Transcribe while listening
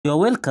You are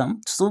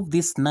welcome to solve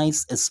this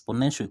nice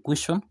exponential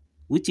equation,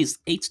 which is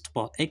 8 to the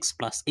power x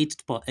plus 8 to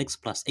the power x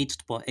plus 8 to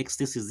the power x.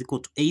 This is equal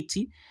to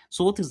 80.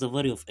 So what is the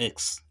value of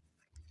x?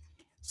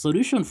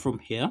 Solution from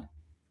here,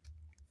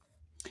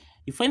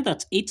 you find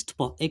that 8 to the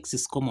power x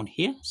is common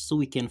here, so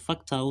we can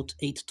factor out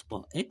 8 to the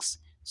power x,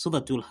 so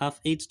that we'll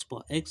have 8 to the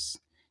power x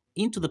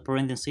into the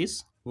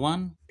parentheses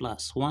 1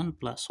 plus 1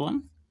 plus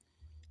 1.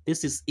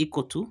 This is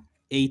equal to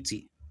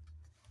 80.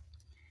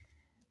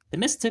 The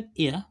next step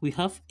here, we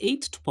have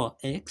 8 to the power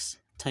x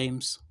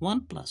times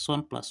 1 plus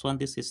 1 plus 1.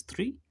 This is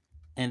 3,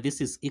 and this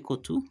is equal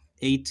to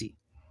 80.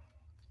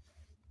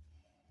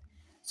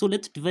 So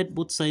let's divide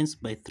both sides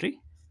by 3.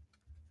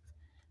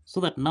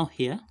 So that now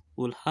here,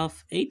 we'll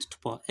have 8 to the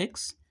power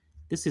x.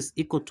 This is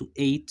equal to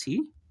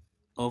 80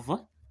 over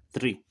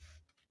 3.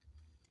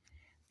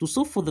 To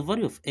solve for the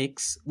value of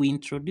x, we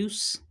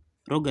introduce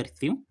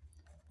logarithm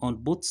on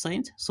both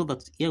sides, so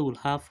that here we'll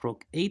have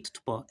log 8 to the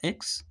power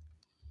x.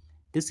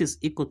 This is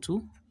equal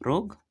to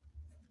log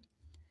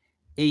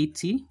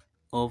 80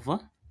 over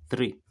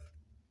 3.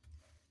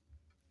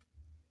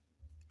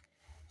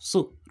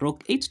 So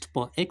log 8 to the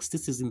power x,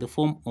 this is in the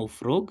form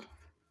of log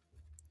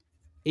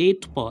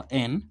 8 to the power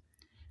n,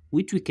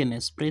 which we can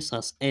express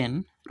as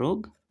n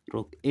log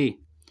a.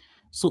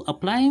 So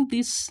applying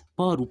this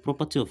power rule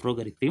property of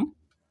logarithm,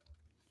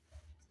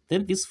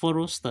 then this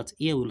follows that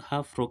here we'll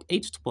have log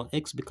 8 to the power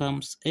x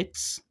becomes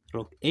x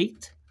log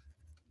 8.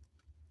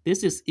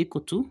 This is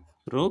equal to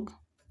log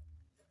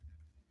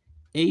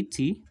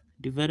 80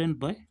 divided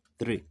by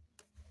 3.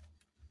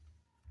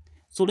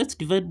 So let's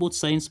divide both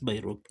sides by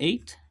log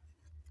 8.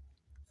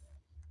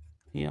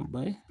 Here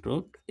by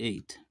log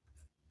 8.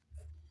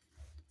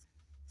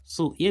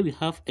 So here we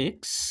have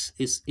x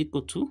is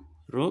equal to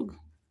log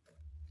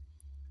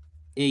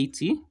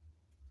 80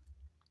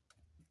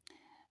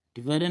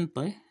 divided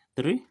by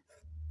 3.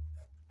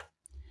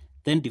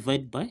 Then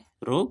divide by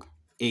log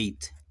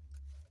 8.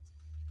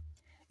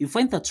 You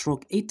find that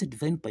log 8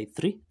 divided by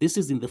 3, this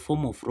is in the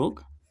form of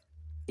log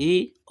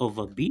a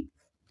over b,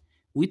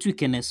 which we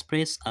can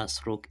express as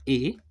log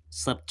a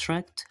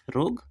subtract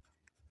log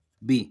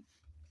b.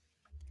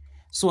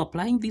 So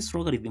applying this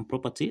logarithm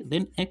property,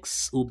 then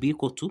x will be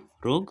equal to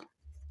log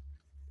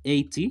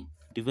 80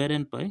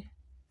 divided by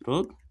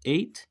log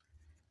 8,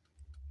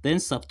 then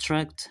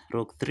subtract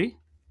log 3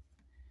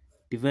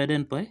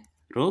 divided by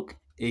log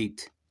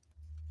 8.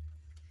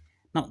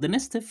 Now the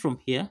next step from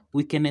here,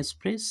 we can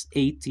express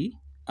 80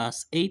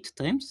 as 8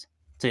 times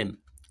 10.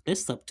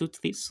 Let's substitute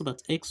this so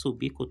that x will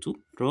be equal to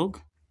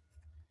log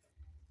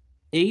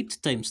 8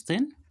 times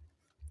 10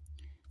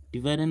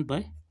 divided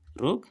by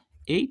log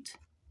 8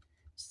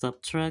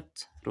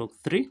 subtract log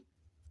 3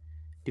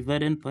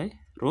 divided by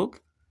log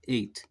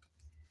 8.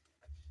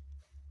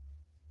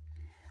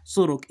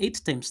 So log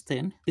 8 times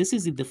 10, this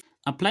is the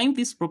applying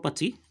this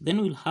property, then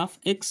we'll have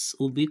x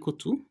will be equal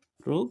to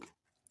log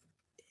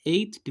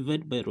 8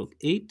 divided by log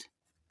 8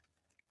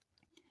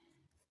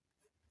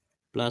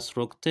 plus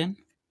log 10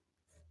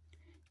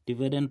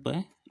 divided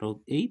by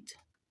log 8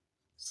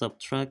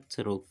 subtract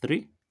log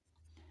 3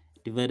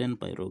 divided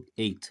by log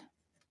 8.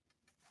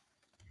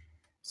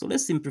 So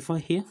let's simplify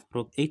here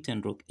log 8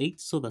 and log 8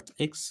 so that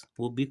x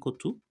will be equal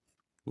to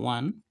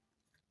 1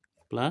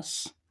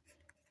 plus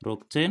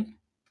log 10.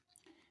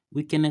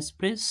 We can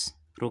express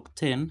log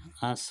 10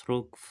 as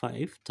log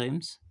 5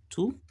 times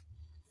 2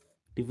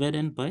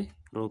 divided by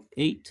log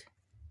 8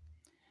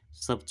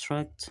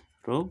 subtract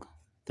log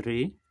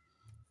 3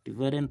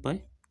 divided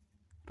by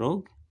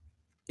log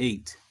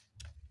 8.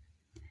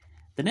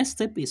 The next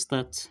step is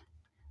that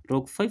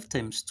log 5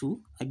 times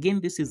 2, again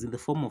this is in the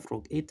form of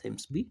log a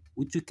times b,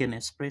 which we can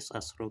express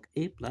as log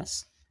a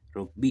plus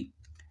log b.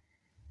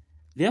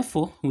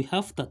 Therefore, we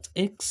have that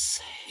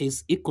x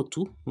is equal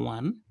to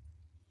 1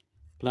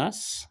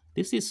 plus,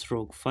 this is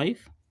log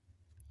 5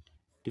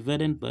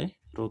 divided by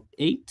log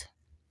 8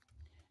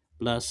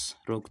 plus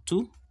log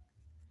 2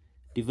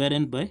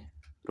 divided by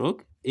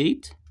log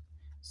 8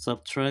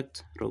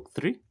 subtract log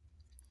 3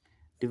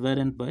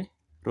 divided by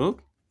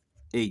log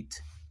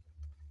 8.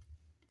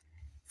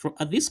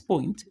 At this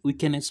point, we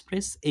can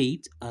express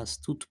 8 as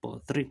 2 to the power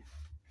 3.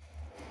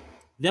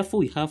 Therefore,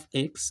 we have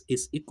x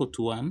is equal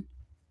to 1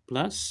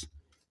 plus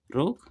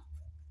log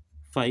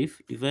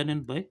 5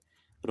 divided by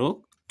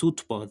log 2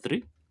 to the power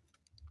 3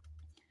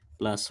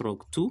 plus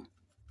log 2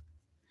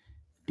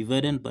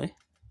 divided by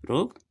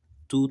log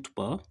 2 to the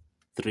power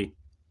 3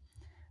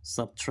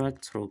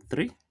 subtract log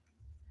 3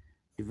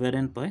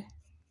 divided by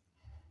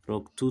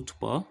log 2 to the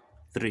power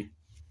 3.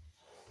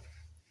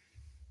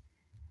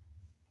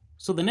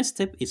 So the next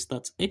step is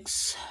that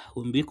x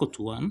will be equal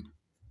to 1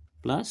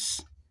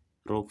 plus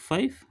log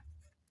 5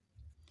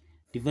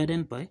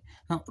 divided by,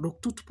 now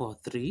log 2 to the power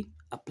 3,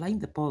 applying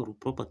the power rule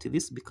property,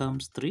 this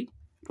becomes 3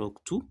 log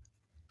 2,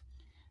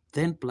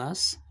 then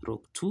plus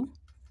log 2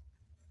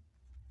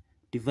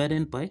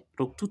 divided by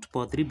log 2 to the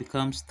power 3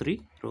 becomes 3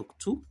 log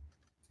 2,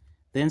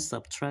 then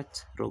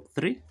subtract log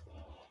 3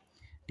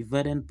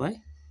 divided by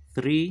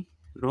 3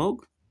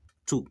 log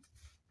 2.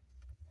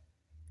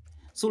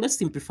 So let's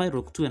simplify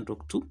log 2 and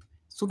log 2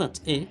 so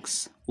that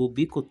x will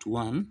be equal to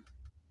 1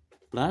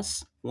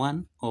 plus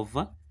 1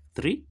 over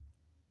 3,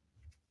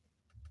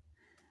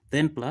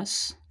 then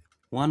plus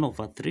 1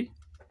 over 3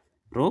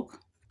 log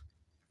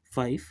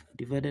 5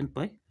 divided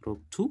by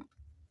log 2,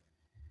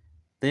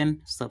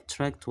 then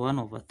subtract 1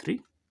 over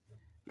 3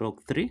 log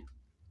 3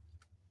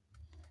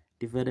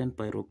 divided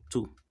by log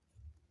 2.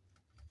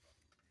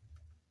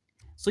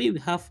 So here we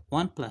have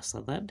 1 plus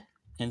a third,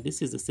 and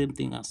this is the same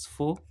thing as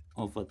 4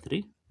 over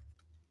 3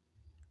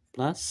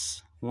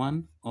 plus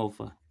 1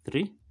 over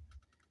 3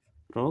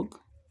 log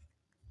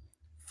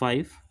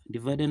 5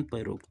 divided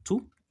by log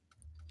 2,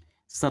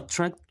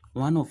 subtract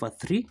 1 over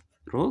 3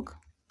 log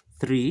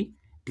 3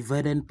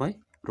 divided by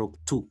log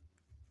 2.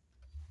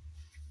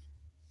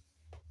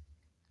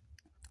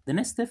 The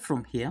next step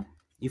from here,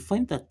 you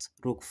find that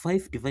log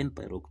 5 divided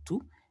by log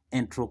 2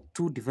 and log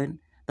 2 divided,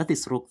 that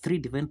is log 3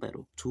 divided by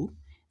log 2.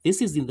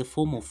 This is in the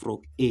form of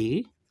log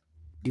A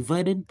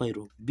divided by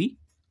log B,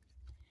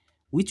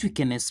 which we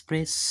can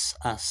express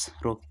as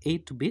log A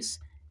to base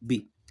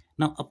B.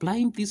 Now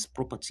applying this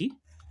property,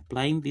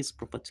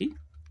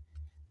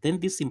 then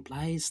this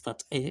implies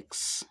that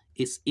x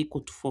is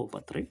equal to 4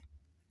 over 3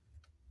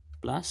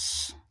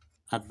 plus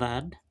a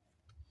third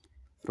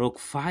log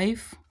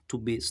 5 to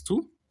base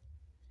 2,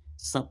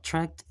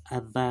 subtract a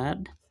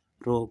third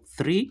log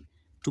 3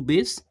 to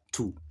base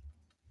 2.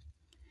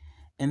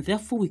 And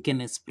therefore we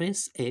can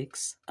express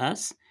x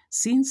as,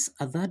 since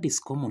a third is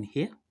common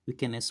here, we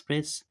can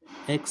express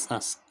x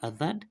as a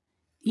third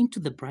into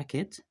the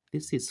bracket.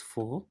 This is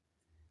 4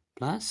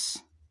 plus,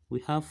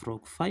 we have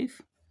log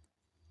 5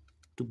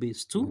 to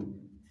base 2,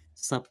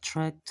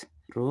 subtract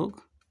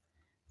log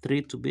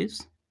 3 to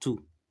base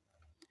 2.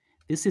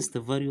 This is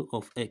the value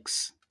of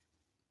x.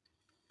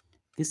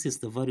 This is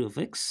the value of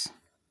x.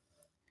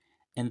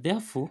 And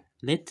therefore,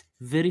 let's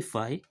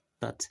verify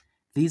that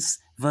this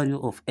value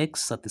of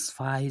x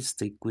satisfies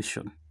the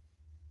equation.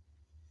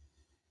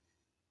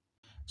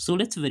 So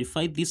let's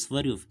verify this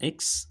value of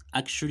x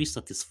actually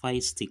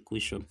satisfies the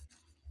equation.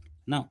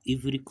 Now,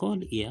 if you recall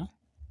here,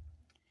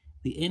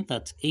 we end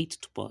at 8 to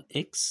the power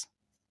x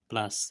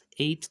plus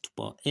 8 to the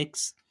power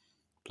x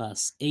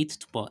plus 8 to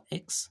the power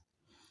x.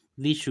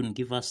 This should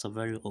give us a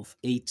value of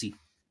 80.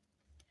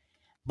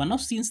 But now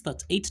since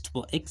that 8 to the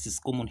power x is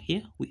common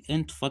here, we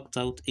end to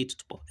factor out 8 to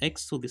the power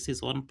x. So this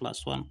is 1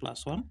 plus 1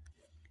 plus 1.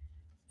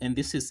 And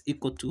this is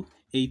equal to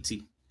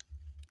 80.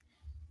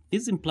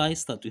 This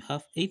implies that we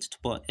have 8 to the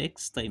power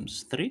x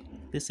times 3.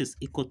 This is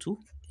equal to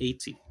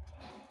 80.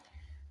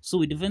 So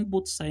we divide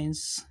both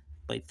signs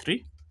by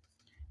 3.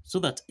 So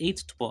that 8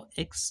 to the power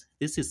x,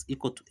 this is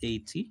equal to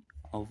 80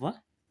 over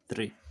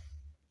 3.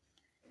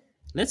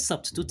 Let's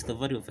substitute the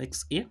value of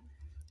x here,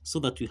 so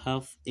that we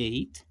have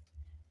 8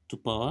 to the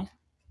power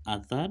a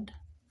third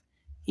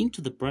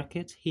into the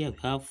bracket. Here we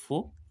have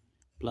 4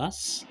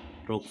 plus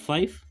log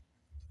 5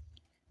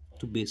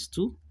 to base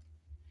 2,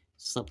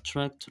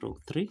 subtract log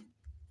 3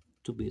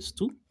 to base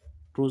 2,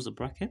 close the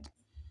bracket.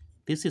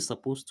 This is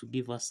supposed to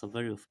give us a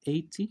value of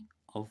 80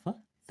 over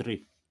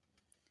 3.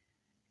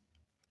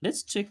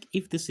 Let's check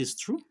if this is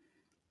true.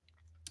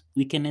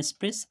 We can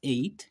express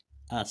 8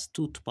 as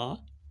 2 to the power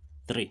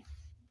 3.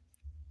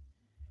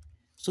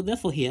 So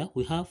therefore here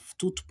we have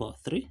 2 to the power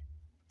 3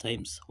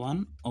 times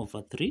 1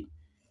 over 3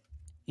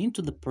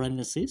 into the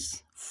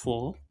parentheses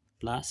 4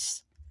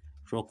 plus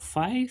log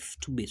 5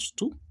 to base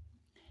 2,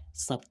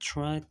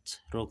 subtract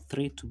log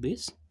 3 to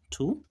base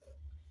 2,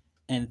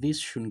 and this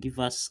should give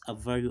us a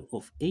value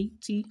of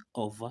 80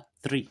 over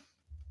 3.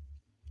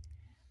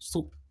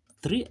 So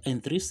 3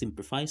 and 3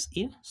 simplifies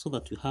here, so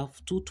that we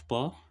have 2 to the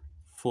power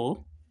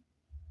 4,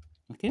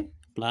 okay,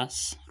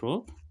 plus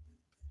log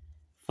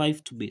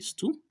 5 to base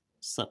 2,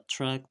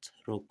 subtract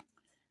log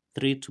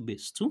 3 to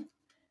base 2.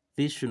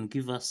 This should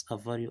give us a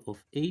value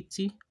of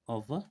 80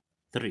 over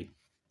 3.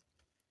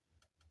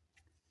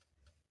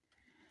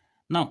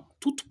 Now,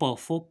 2 to the power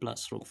 4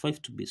 plus log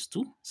 5 to base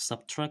 2,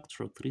 subtract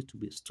log 3 to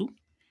base 2.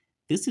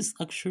 This is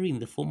actually in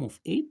the form of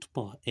 8 to the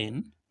power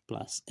n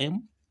plus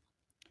m,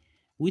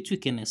 which we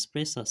can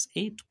express as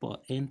 8 to the power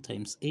n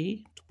times a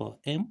to the power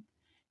m.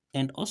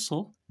 And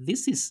also,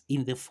 this is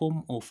in the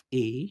form of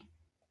a to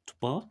the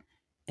power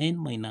n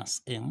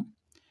minus m,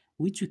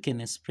 which we can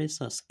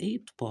express as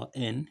 8 to the power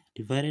n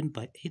divided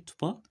by 8 to the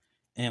power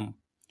m.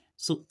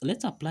 So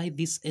let's apply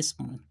this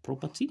exponent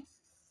property,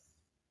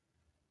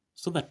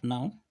 so that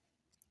now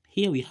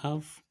here we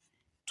have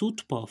 2 to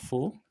the power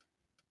 4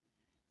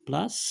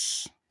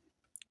 plus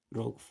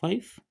log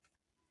 5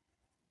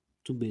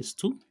 to base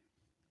 2,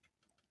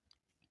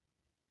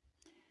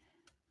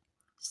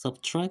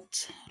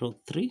 subtract log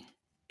 3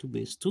 to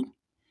base 2.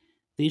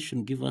 This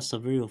should give us a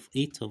value of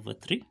 8 over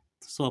 3.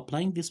 So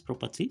applying this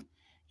property,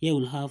 here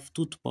we'll have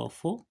 2 to the power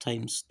 4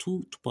 times 2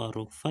 to the power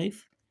log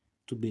 5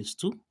 to base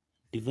 2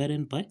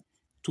 divided by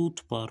 2 to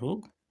the power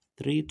log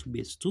 3 to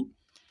base 2.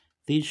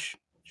 This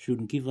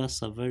should give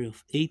us a value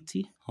of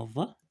 80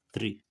 over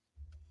 3.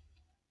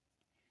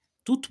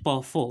 2 to the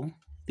power 4,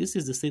 this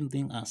is the same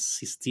thing as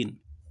 16.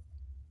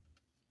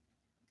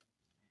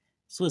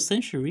 So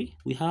essentially,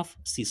 we have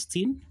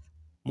 16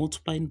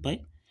 multiplied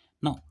by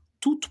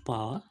 2 to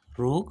power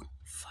log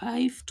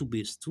 5 to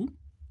base 2.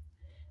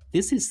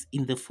 This is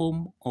in the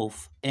form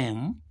of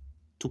m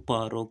to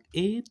power log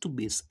a to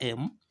base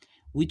m,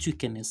 which we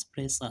can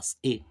express as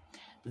a.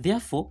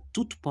 Therefore,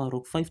 2 to power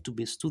log 5 to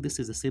base 2, this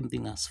is the same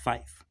thing as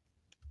 5.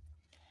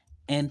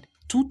 And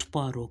 2 to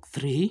power log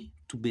 3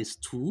 to base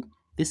 2,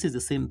 this is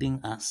the same thing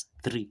as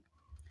 3.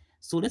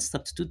 So let's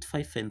substitute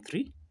 5 and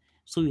 3.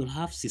 So you'll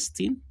have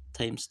 16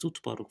 times 2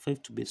 to power log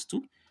 5 to base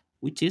 2,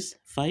 which is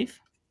 5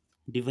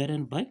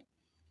 divided by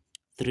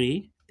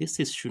 3. This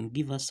should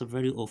give us a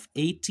value of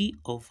 80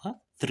 over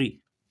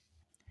 3.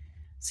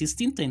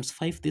 16 times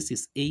 5, this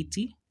is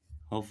 80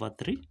 over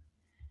 3,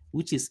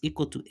 which is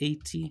equal to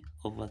 80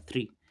 over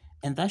 3.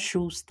 And that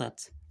shows that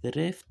the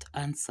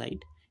left-hand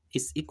side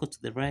is equal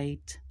to the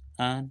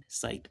right-hand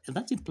side. And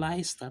that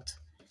implies that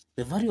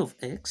the value of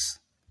x,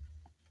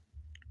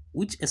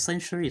 which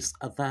essentially is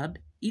added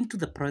into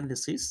the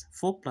parentheses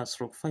 4 plus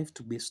log 5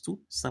 to base 2,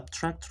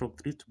 subtract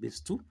log 3 to base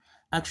 2,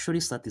 actually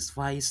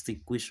satisfies the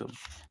equation.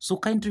 So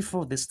kindly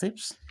follow the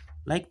steps,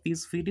 like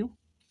this video,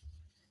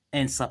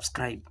 and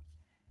subscribe.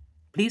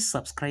 Please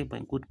subscribe,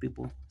 my good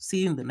people.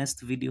 See you in the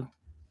next video.